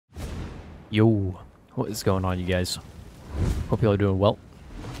Yo, what is going on, you guys? Hope y'all are doing well.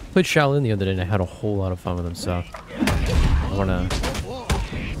 Played Shaolin the other day and I had a whole lot of fun with him, so I wanna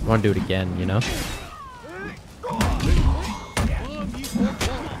do it again, you know?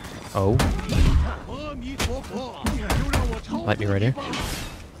 Oh. Light me right here.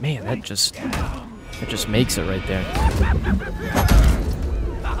 Man, that just makes it right there.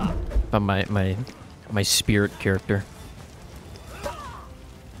 But my spirit character.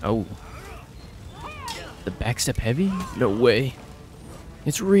 Oh. The backstep heavy? No way.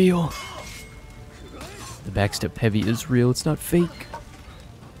 It's real. The backstep heavy is real. It's not fake.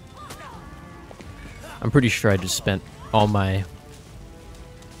 I'm pretty sure I just spent all my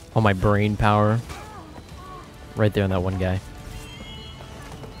brain power right there on that one guy.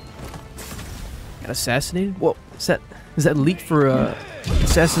 Got assassinated? Whoa, is that leaked for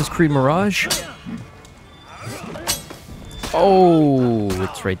Assassin's Creed Mirage? Oh,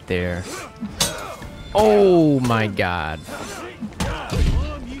 it's right there. Oh my god.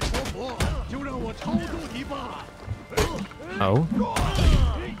 Oh?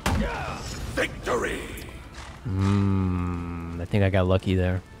 Victory! I think I got lucky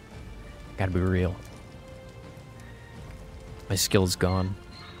there. Gotta be real. My skill's gone.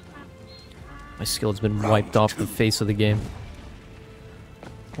 My skill's been wiped off the face of the game.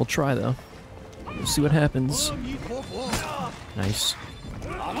 We'll try though. We'll see what happens. Nice.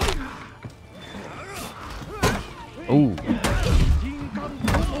 Oh.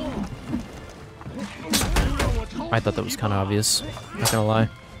 I thought that was kind of obvious. Not gonna lie.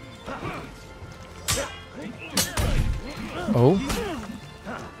 Oh.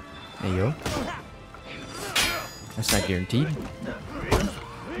 There you go. That's not guaranteed.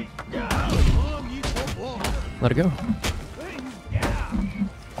 Let it go.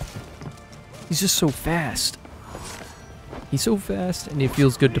 He's just so fast. He's so fast and he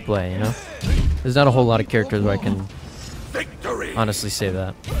feels good to play, you know? There's not a whole lot of characters where I can honestly say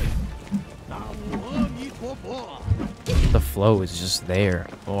that. The flow is just there.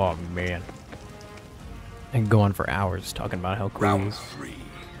 Oh man. I can go on for hours talking about how cool he is.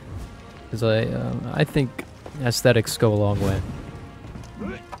 Because I think aesthetics go a long way.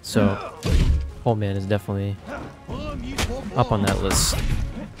 So, Old Man is definitely up on that list.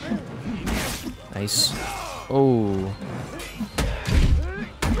 Nice. Oh.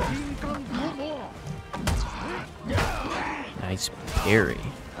 Nice parry.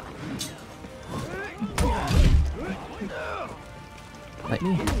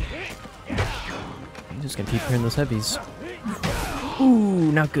 Lightning. I'm just gonna keep hearing those heavies.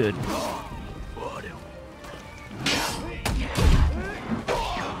 Ooh, not good.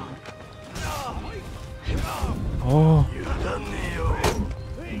 Oh.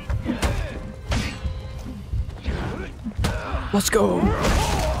 Let's go.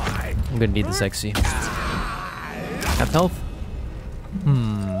 I'm gonna need the sexy. Have health?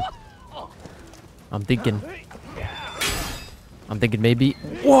 I'm thinking maybe.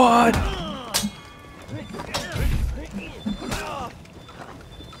 What?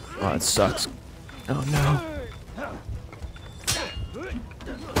 Oh, it sucks. Oh no.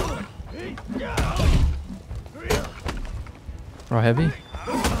 Raw heavy?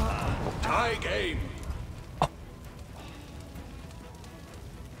 Tie game.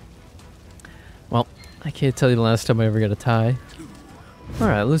 Well, I can't tell you the last time I ever got a tie.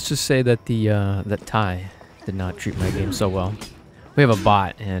 Alright, let's just say that that tie did not treat my game so well. We have a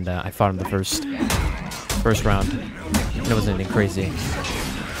bot, and I fought him the first round. And it wasn't anything crazy.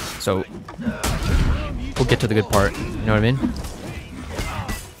 So, we'll get to the good part. You know what I mean?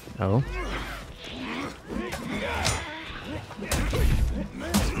 Oh.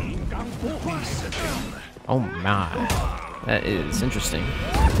 Oh my. That is interesting.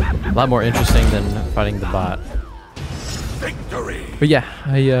 A lot more interesting than fighting the bot. Victory! But yeah,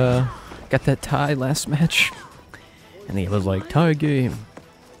 I got that tie last match. And it was like, tie game.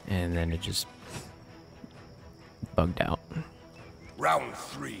 And then it just bugged out. Round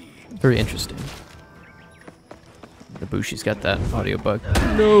 3. Very interesting. The Bushi's got that audio bug.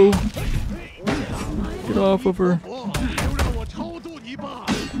 No! Get off of her.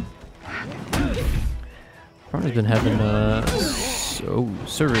 Ronnie's been having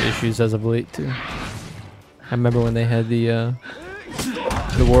server issues as of late too. I remember when they had the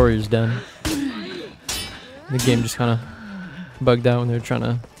Warriors done. The game just kind of bugged out when they were trying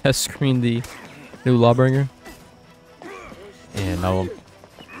to test screen the new Lawbringer. And I've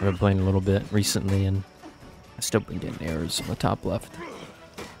been playing a little bit recently, and I've still been getting errors on the top left.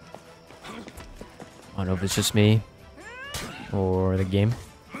 I don't know if it's just me or the game.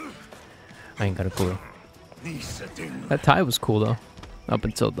 I ain't got a clue. That tie was cool though, up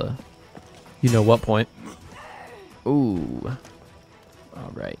until the You know what point? Ooh.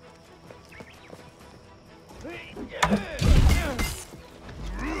 All right.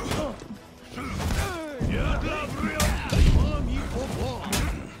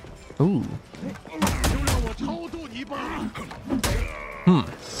 Ooh.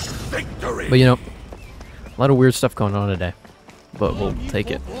 Victory! But you know, a lot of weird stuff going on today. But we'll take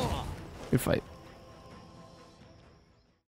it. Good fight.